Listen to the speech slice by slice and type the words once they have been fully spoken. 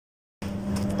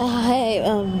Hi,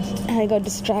 I got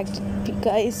distracted,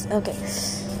 guys. Okay.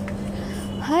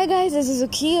 Hi, guys, this is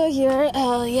Akia here.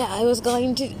 I was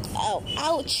going to...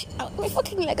 ouch! My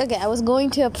fucking leg. Okay, I was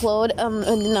going to upload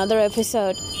another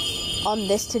episode on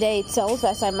this today itself,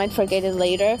 as I might forget it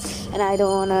later. And I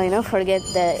don't want to, forget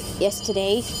the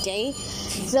yesterday day.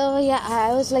 So,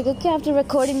 I was like, okay, after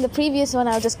recording the previous one,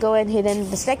 I'll just go and hit in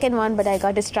the second one. But I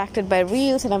got distracted by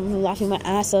reels, and I'm laughing my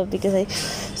ass off because I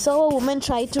saw a woman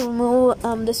try to remove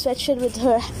the sweatshirt with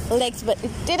her legs, but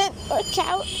it didn't work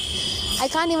out. I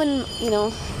can't even,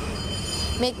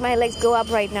 make my legs go up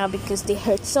right now because they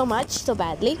hurt so much, so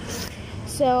badly.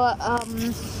 So,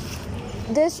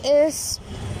 this is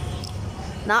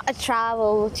not a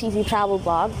cheesy travel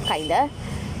vlog, kinda.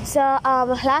 So,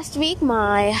 last week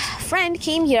my friend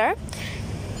came here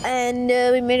and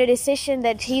we made a decision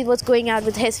that he was going out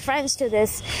with his friends to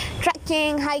this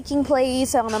trekking, hiking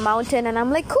place on a mountain, and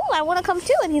I'm like, cool, I want to come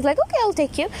too. And he's like, okay, I'll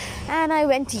take you. And I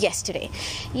went yesterday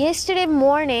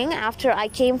morning after I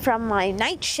came from my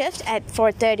night shift at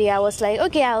 4:30. I was like,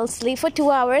 okay, I'll sleep for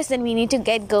 2 hours, then we need to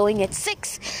get going at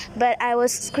 6. But I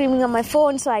was screaming on my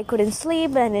phone, so I couldn't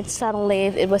sleep, and it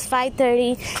was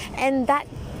 5:30, and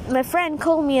my friend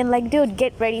called me and like, dude,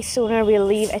 get ready sooner, we'll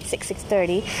leave at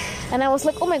 6:30. And I was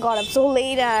like, oh my god, I'm so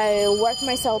late. I worked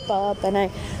myself up and I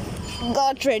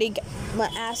got ready, got my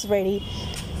ass ready,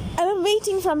 and I'm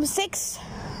waiting from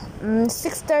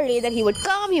 6:30 that he would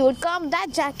come.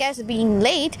 That jackass being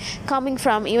late, coming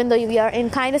from, even though we are in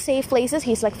kind of safe places,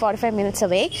 he's like 45 minutes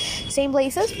away, same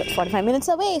places but 45 minutes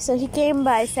away. So he came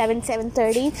by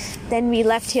 7:30. Then we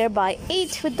left here by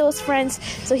 8 with those friends.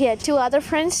 So he had 2 other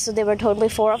friends, so there were totally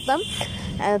 4 of them,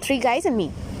 3 guys and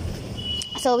me.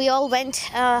 So we all went,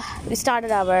 we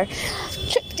started our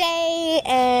trip day,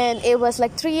 and it was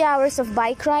like 3 hours of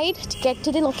bike ride to get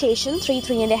to the location.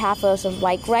 3.5 hours of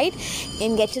bike ride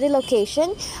and get to the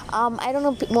location. I don't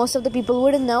know, most of the people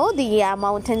wouldn't know. The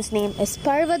mountain's name is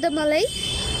Parvadamalai.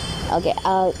 Okay,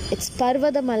 it's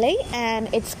Parvadamalai, and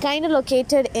it's kind of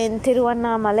located in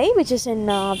Tiruvannamalai, which is in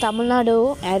Tamil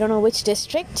Nadu. I don't know which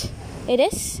district it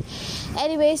is.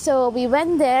 Anyway, so we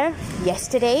went there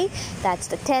yesterday. That's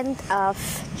the 10th of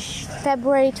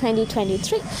February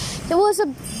 2023. It was a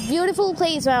beautiful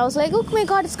place where I was like, oh my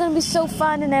god, it's gonna be so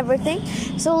fun and everything.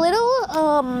 So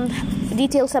little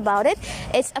details about it.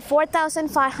 It's a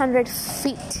 4,500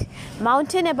 feet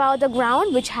mountain above the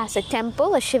ground, which has a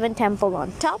temple, a Shivan temple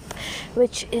on top,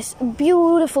 which is a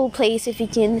beautiful place if you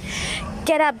can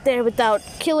get up there without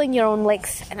killing your own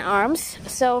legs and arms.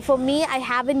 So for me, I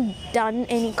haven't done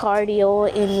any cardio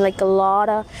in like a lot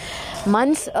of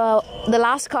months. The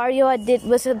last cardio I did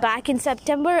was back in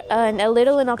September and a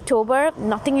little in October,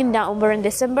 nothing in November and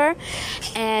December.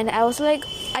 And I was like,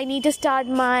 I need to start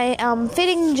my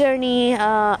fitting journey.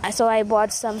 So I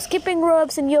bought some skipping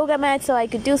ropes and yoga mats so I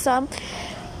could do some.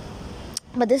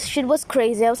 But this shit was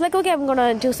crazy. I was like, okay, I'm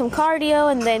gonna do some cardio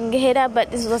and then hit up, but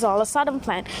this was all a sudden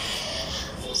plan.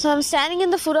 So I'm standing in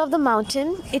the foot of the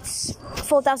mountain. It's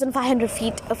 4,500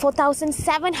 feet,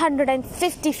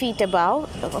 4,750 feet above,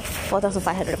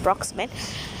 4,500 approximate.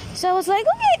 So I was like,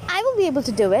 okay, I will be able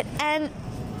to do it. And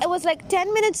it was like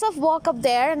 10 minutes of walk up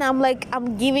there, and I'm like,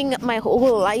 I'm giving my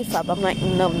whole life up. I'm like,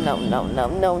 no.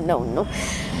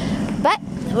 But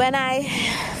when I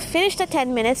finished the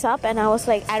 10 minutes up, and I was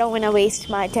like, I don't want to waste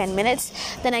my 10 minutes.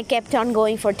 Then I kept on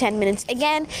going for 10 minutes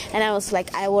again, and I was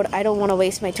like, I don't want to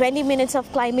waste my 20 minutes of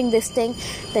climbing this thing.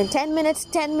 Then 10 minutes.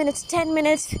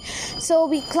 So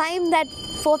we climbed that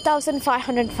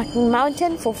 4,500 fucking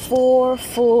mountain for 4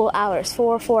 full hours,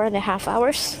 4.5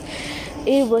 hours.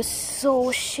 It was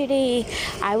so shitty.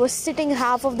 I was sitting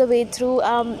half of the way through.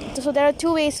 So there are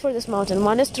 2 ways for this mountain.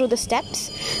 One is through the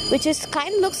steps, which is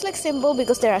kind of looks like simple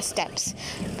because there are steps,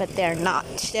 but they're not.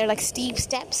 They're like steep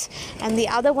steps. And the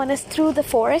other one is through the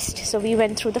forest. So we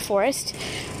went through the forest.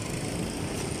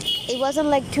 It wasn't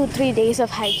like 2-3 days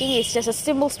of hiking. It's just a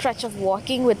simple stretch of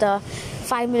walking with a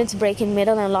 5 minutes break in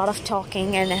middle and a lot of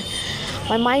talking. And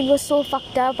my mind was so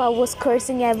fucked up. I was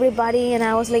cursing everybody, and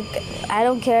I was like, I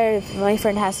don't care if my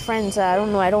friend has friends. I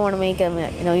don't know. I don't want to make them,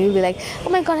 you'll be like, oh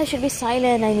my god, I should be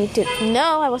silent. I need to.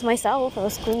 No, I was myself. I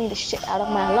was screaming the shit out of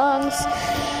my lungs.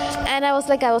 And I was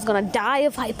like, I was gonna die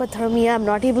of hypothermia. I'm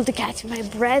not able to catch my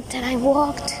breath. And I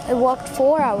walked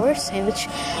 4 hours, in which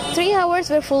 3 hours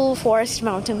were full forest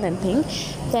mountain and thing.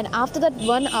 Then after that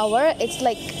 1 hour, it's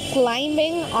like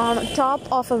climbing on top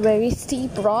of a very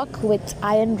steep rock with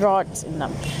iron rods in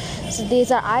them. So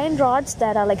these are iron rods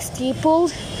that are like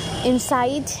stapled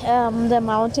inside the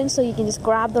mountain, so you can just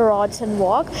grab the rods and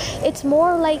walk. It's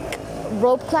more like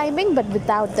rope climbing, but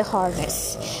without the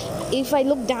harness. If I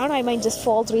look down, I might just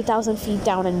fall 3,000 feet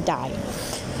down and die.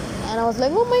 and I was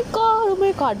like, oh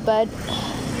my god, but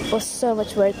it was so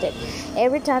much worth it.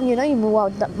 Every time, you move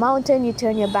out the mountain, you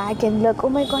turn your back and look, oh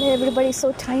my god, everybody's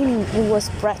so tiny. It was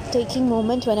breathtaking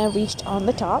moment when I reached on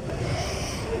the top.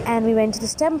 And we went to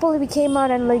this temple. We came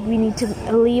out and we need to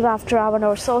leave after an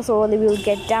hour or so we will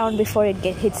get down before it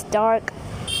hits dark.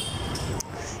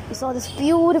 We saw this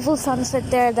beautiful sunset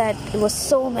there that it was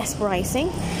so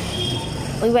mesmerizing.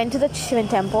 We went to the Shivan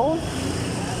temple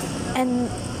and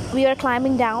we were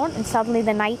climbing down, and suddenly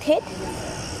the night hit.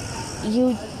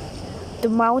 The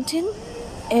mountain,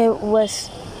 it was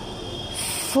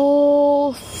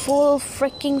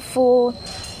freaking full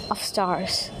of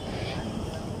stars.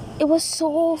 It was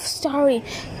so starry.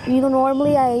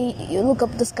 Normally I look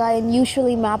up the sky and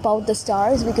usually map out the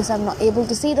stars because I'm not able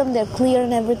to see them. They're clear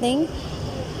and everything.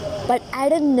 But I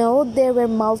didn't know there were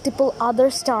multiple other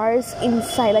stars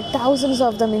inside, like thousands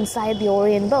of them inside the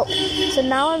Orient Belt. So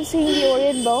now I'm seeing the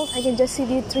Orient Belt. I can just see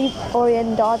the 3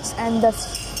 Orient dots and the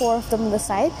 4 of them on the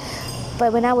side.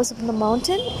 But when I was up in the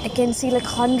mountain, I can see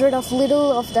 100 of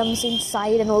little of them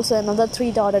inside and also another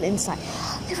 3 dotted inside.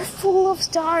 They were full of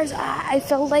stars. I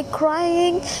felt like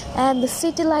crying, and the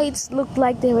city lights looked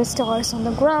like they were stars on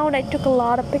the ground. I took a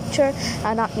lot of pictures,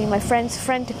 and not me, my friend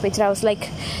took picture. I was like,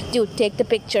 dude, take the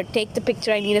picture.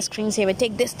 I need a screensaver.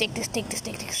 Take this.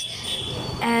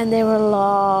 And there were a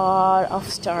lot of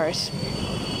stars.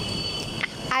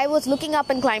 I was looking up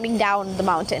and climbing down the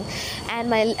mountain, and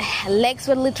my legs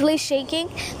were literally shaking.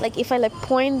 Like if I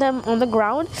point them on the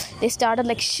ground, they started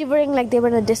shivering like they were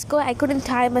in a disco. I couldn't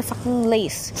tie my fucking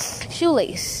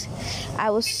shoelace.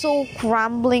 I was so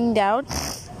crumbling down.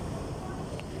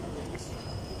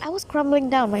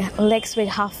 My legs were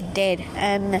half dead,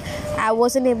 and I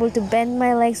wasn't able to bend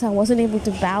my legs. I wasn't able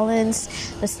to balance.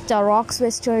 The rocks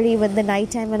were sturdy when the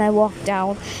nighttime when I walked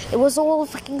down. It was all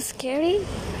fucking scary,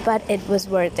 but it was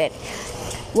worth it.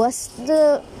 Was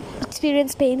the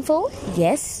experience painful?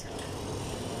 Yes.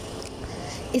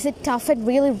 Is it tough and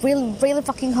really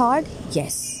fucking hard?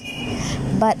 Yes.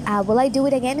 But will I do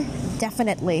it again?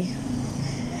 Definitely.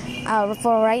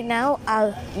 For right now,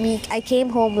 I came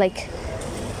home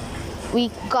we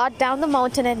got down the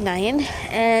mountain at 9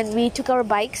 and we took our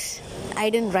bikes. I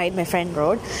didn't ride, my friend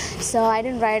rode. So I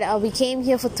didn't ride. We came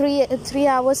here for 3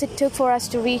 hours it took for us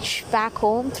to reach back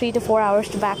home. 3 to 4 hours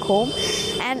to back home.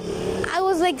 And I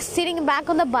was sitting back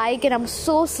on the bike and I'm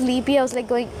so sleepy. I was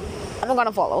going, I'm not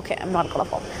gonna fall. Okay, I'm not gonna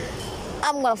fall.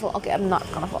 I'm gonna fall. Okay, I'm not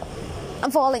gonna fall.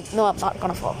 I'm falling. No, I'm not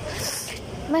gonna fall.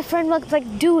 My friend was like,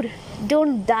 dude,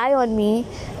 don't die on me.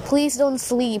 Please don't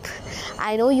sleep.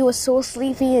 I know you were so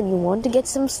sleepy and you want to get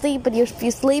some sleep, but if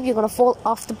you sleep, you're gonna fall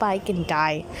off the bike and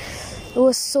die. It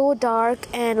was so dark,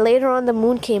 and later on the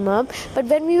moon came up. But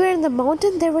when we were in the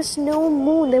mountain, there was no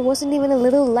moon. There wasn't even a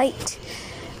little light.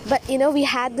 But we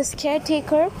had this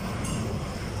caretaker.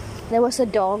 There was a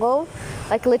doggo,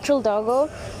 literal doggo.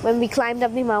 When we climbed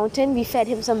up the mountain, we fed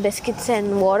him some biscuits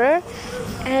and water,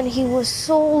 and he was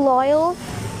so loyal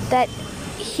that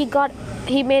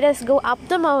he made us go up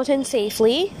the mountain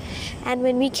safely. And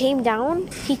when we came down,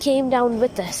 he came down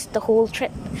with us the whole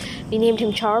trip. We named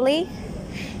him Charlie,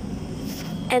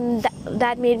 and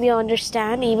that made me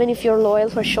understand, even if you're loyal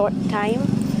for a short time,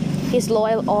 he's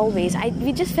loyal always.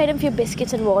 We just fed him a few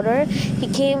biscuits and water. He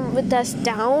came with us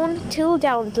till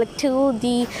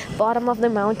the bottom of the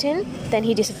mountain. Then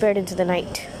he disappeared into the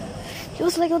night. He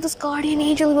was this guardian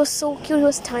angel. He was so cute. He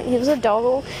was tiny. He was a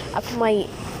doggo.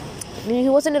 He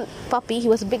wasn't a puppy. He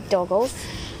was a big doggo.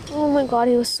 Oh my god,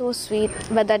 he was so sweet.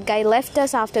 But that guy left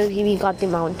us after we got the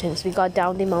mountains. We got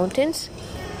down the mountains.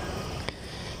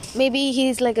 Maybe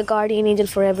he's a guardian angel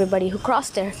for everybody who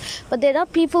crossed there. But there are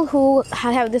people who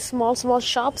have these small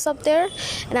shops up there,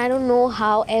 and I don't know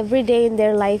how every day in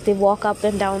their life they walk up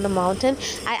and down the mountain.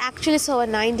 I actually saw a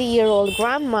 90-year-old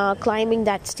grandma climbing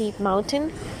that steep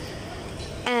mountain,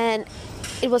 and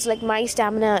it was my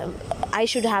stamina. I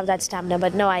should have that stamina,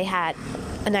 but no, I had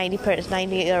a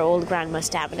 90-year-old grandma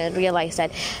stamina, and realized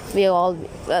that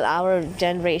our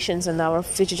generations and our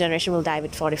future generation will die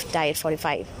at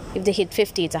 45. If they hit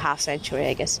 50, it's a half century,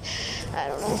 I guess. I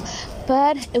don't know.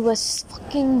 But it was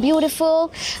fucking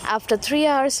beautiful. After 3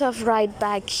 hours of ride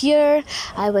back here,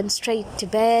 I went straight to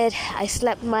bed. I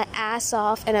slept my ass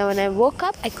off, and when I woke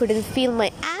up, I couldn't feel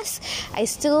my ass. I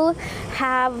still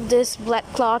have this blood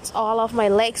clots all of my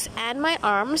legs and my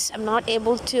arms. I'm not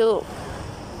able to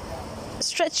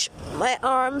stretch my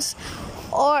arms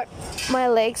or my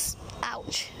legs,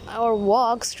 ouch, or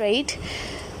walk straight.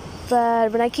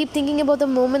 But when I keep thinking about the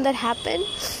moment that happened,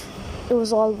 it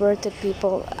was all worth it,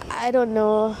 people. I don't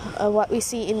know what we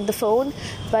see in the phone,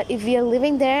 but if we are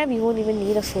living there, we won't even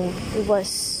need a phone. It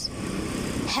was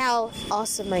hell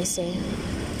awesome, I say.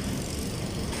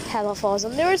 Hell of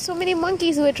awesome. There were so many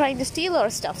monkeys who were trying to steal our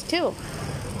stuff too,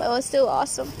 but it was still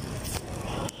awesome.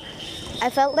 I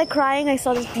felt like crying. I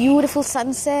saw this beautiful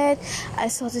sunset. I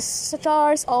saw the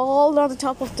stars all on the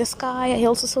top of the sky. I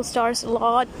also saw stars a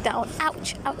lot down.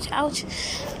 Ouch, ouch, ouch.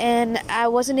 And I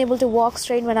wasn't able to walk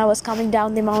straight when I was coming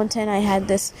down the mountain. I had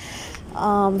this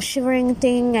shivering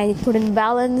thing. I couldn't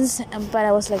balance, but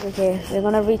I was like, okay, we're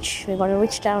gonna reach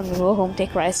down and go home,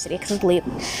 take rest, take some sleep.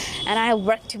 And I have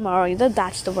work tomorrow. You know,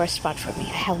 that's the worst part for me.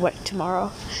 I have work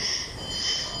tomorrow.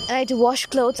 And I had to wash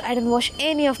clothes. I didn't wash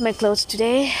any of my clothes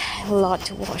today. I have a lot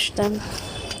to wash them.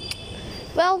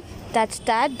 Well, that's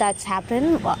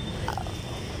happened. Well,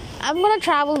 I'm gonna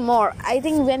travel more. I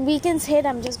think when weekends hit,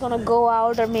 I'm just gonna go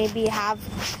out or maybe have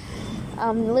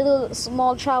little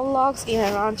small travel logs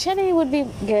even around Chennai would be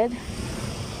good.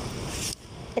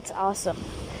 It's awesome.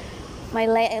 My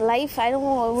life, I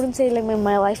wouldn't say like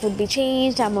my life would be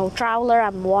changed. I'm a traveler,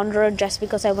 I'm a wanderer just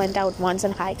because I went out once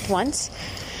and hiked once.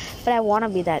 But I want to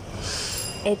be that.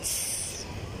 It's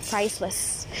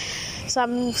priceless. So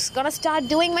I'm gonna start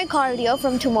doing my cardio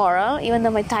from tomorrow, even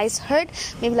though my thighs hurt.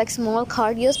 Maybe like small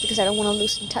cardios because I don't want to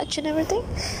lose some touch and everything.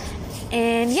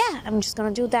 And yeah, I'm just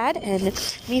gonna do that and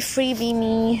be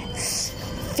me,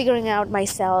 figuring out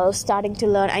myself, starting to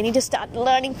learn. I need to start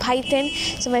learning Python.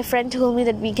 So my friend told me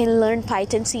that we can learn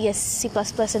Python, C, C++,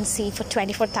 and C for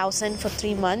 24,000 for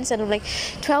 3 months. And I'm like,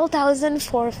 12,000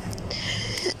 for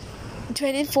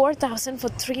 24,000 for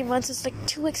 3 months is like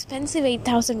too expensive,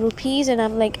 8,000 rupees. And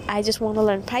I'm like, I just want to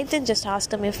learn Python. Just ask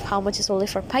them if how much is only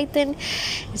for Python.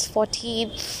 It's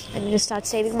 14. I need to start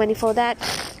saving money for that.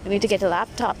 I need to get a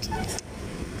laptop.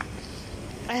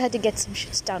 I had to get some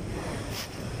shit done.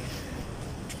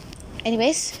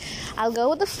 Anyways, I'll go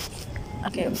with the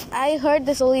okay, I heard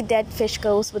this only dead fish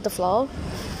goes with the flow.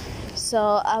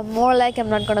 So I'm more like I'm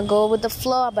not gonna go with the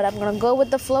flow, but I'm gonna go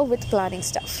with the flow with planning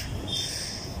stuff.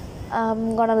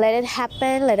 I'm gonna let it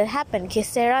happen. Que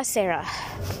sera, sera.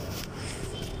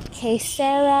 Que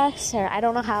sera, sera. I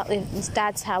don't know how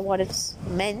that's what it's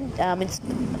meant. It's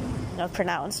not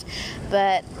pronounced,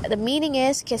 but the meaning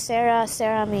is que sera,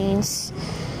 sera means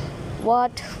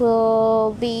what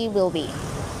will be will be.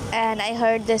 And I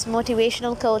heard this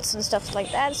motivational quotes and stuff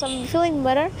like that, so I'm feeling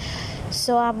better.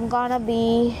 So I'm gonna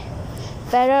be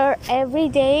better every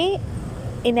day.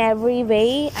 In every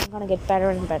way, I'm gonna get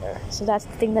better and better. So that's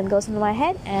the thing that goes into my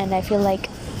head, and I feel like,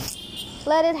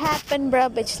 let it happen, bruh,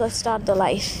 bitch. Let's start the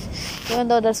life. Even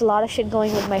though there's a lot of shit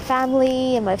going with my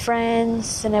family and my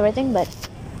friends and everything, but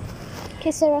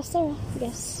okay, Sarah,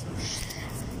 yes.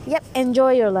 Yep,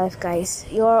 enjoy your life, guys.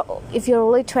 If you're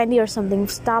only 20 or something,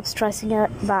 stop stressing out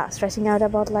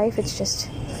about life.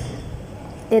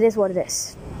 It is what it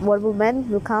is. What will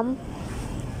mend will come.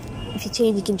 If you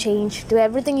change, you can change. Do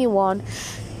everything you want.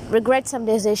 Regret some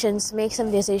decisions. Make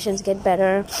some decisions. Get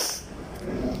better.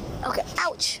 Okay,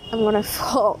 ouch. I'm gonna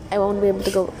fall. I won't be able to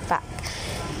go back.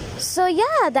 So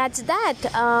yeah, that's that.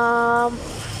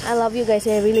 I love you guys.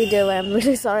 I really do. I'm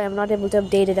really sorry I'm not able to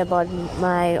update it about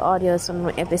my audios and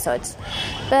my episodes.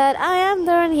 But I am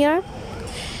there and here.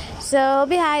 So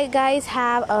bye guys.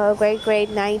 Have a great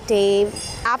night, day,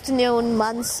 afternoon,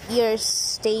 months,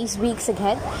 years, days, weeks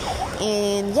ahead.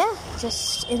 And yeah,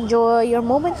 just enjoy your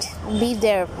moment. Be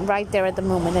there, right there at the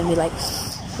moment, and be like,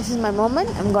 this is my moment.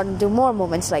 I'm gonna do more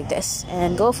moments like this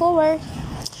and go forward.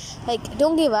 Like,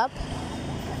 don't give up.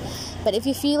 But if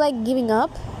you feel like giving up,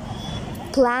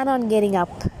 plan on getting up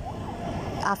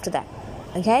after that.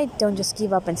 Okay? Don't just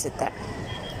give up and sit there.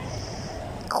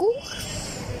 Cool?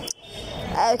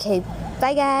 Okay,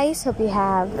 bye guys. Hope you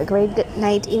have a great good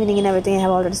night, evening, and everything. I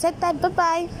have already said that.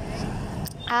 Bye-bye.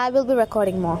 I will be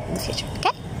recording more in the future.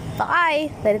 Okay? Bye.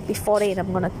 Let it be 40 and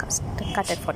I'm gonna cut it for